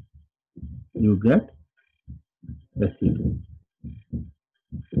 You get acetate.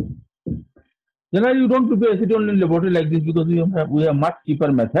 Generally, you don't prepare acetone in laboratory like this because we have much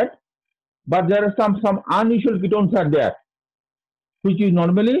cheaper method. But there are some unusual ketones are there, which you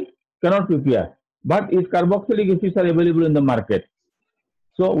normally cannot prepare. But its carboxylic acids are available in the market.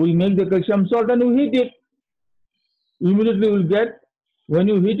 So we make the calcium salt and we heat it. Immediately you will get, when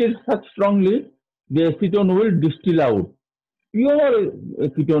you heat it such strongly, the acetone will distill out. Pure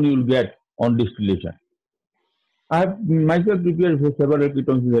ketone you will get on distillation. I have myself prepared for several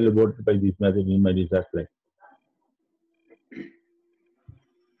ketones in the laboratory by this method in my research lab.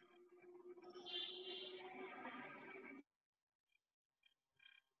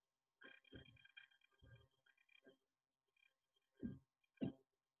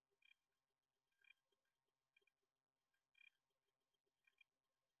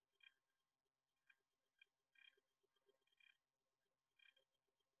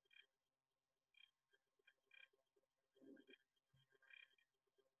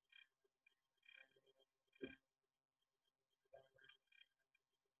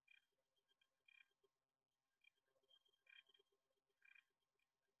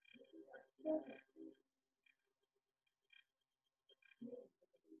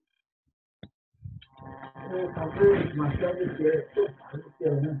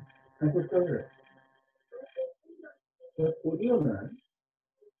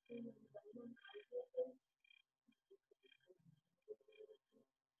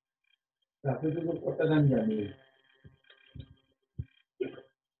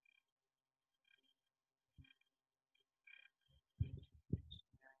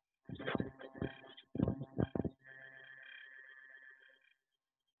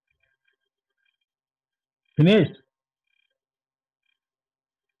 Finished?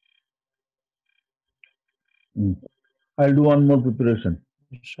 I'll do one more preparation.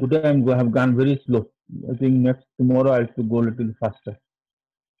 Today have gone very slow. I think next tomorrow I'll have to go a little faster.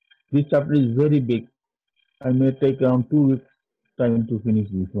 This chapter is very big. I may take around 2 weeks time to finish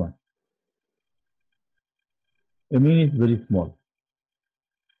this one. Amine is very small.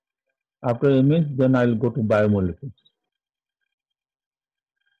 After amines, then I'll go to biomolecules.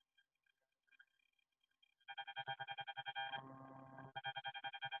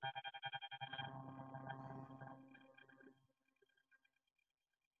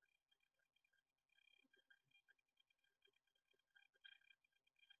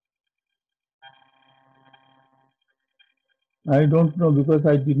 I don't know because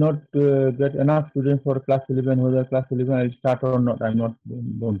I did not get enough students for class 11. Whether class 11 I'll start or not, I'm not,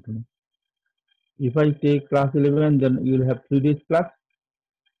 don't know. If I take class 11, then you'll have 3 days class.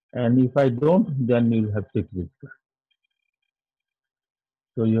 And if I don't, then you'll have 6 days class.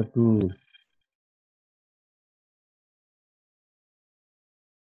 So you have to.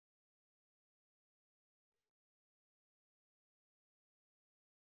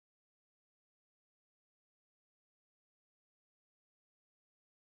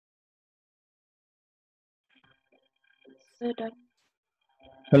 So done.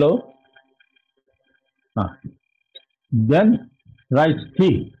 Hello? Then write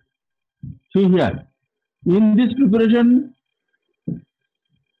C. See here. In this preparation,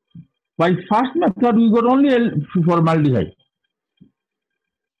 by first method, we got only formaldehyde.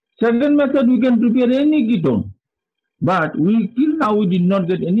 Second method, we can prepare any ketone. But till now we did not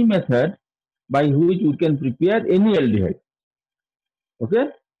get any method by which we can prepare any aldehyde. Okay?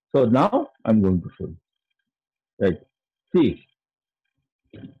 So now I'm going to show you. Right. See.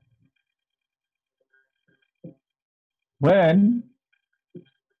 When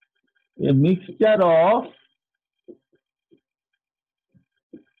a mixture of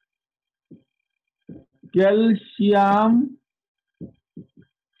calcium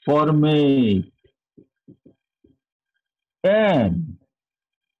formate and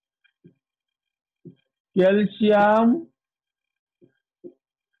calcium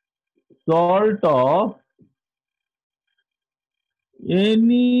salt of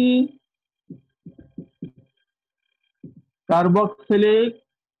any carboxylic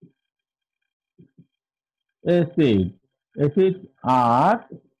acid. Acids are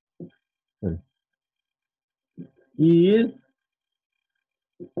is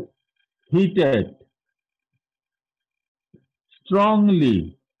heated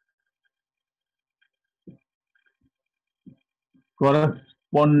strongly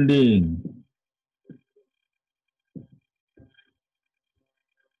corresponding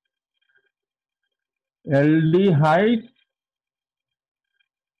aldehydes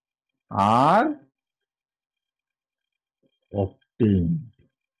are obtained.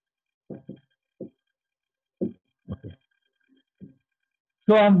 Okay.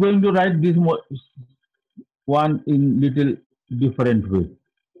 So I'm going to write this one in little different way.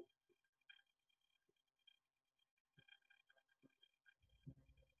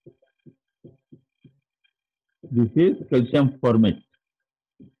 This is calcium formate.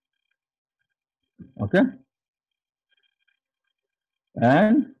 Okay.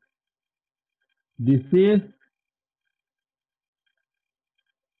 And this is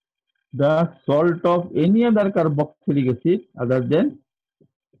the salt of any other carboxylic acid other than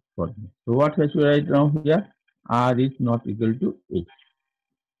formate. So what I should write down here? R is not equal to H.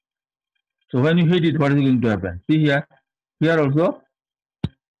 So when you heat it, what is going to happen? See here. Here also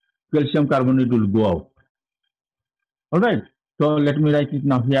calcium carbonate will go out. All right. So let me write it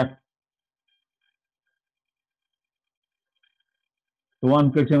now here. So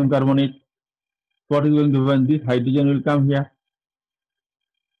 1 calcium carbonate. What is going to happen? This hydrogen will come here.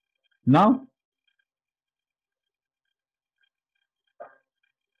 Now,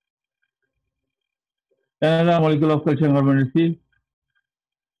 another molecule of calcium carbonate, C.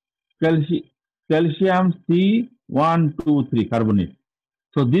 Calcium C123 carbonate.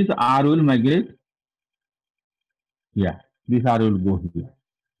 So this R will migrate here. This R will go here.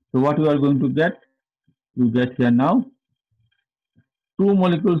 So what we are going to get? You get here now 2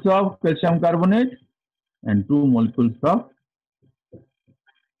 molecules of calcium carbonate and 2 molecules of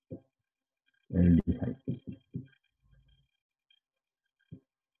aldehyde.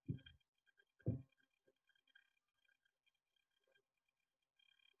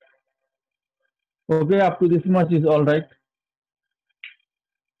 Okay, up to this much is all right.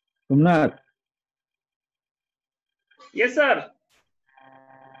 Somnath, yes sir.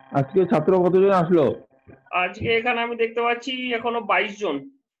 আজকে ছাত্র কতজন আসলো? আজকে এখানে আমি দেখতে পাচ্ছি এখনো 22 জন।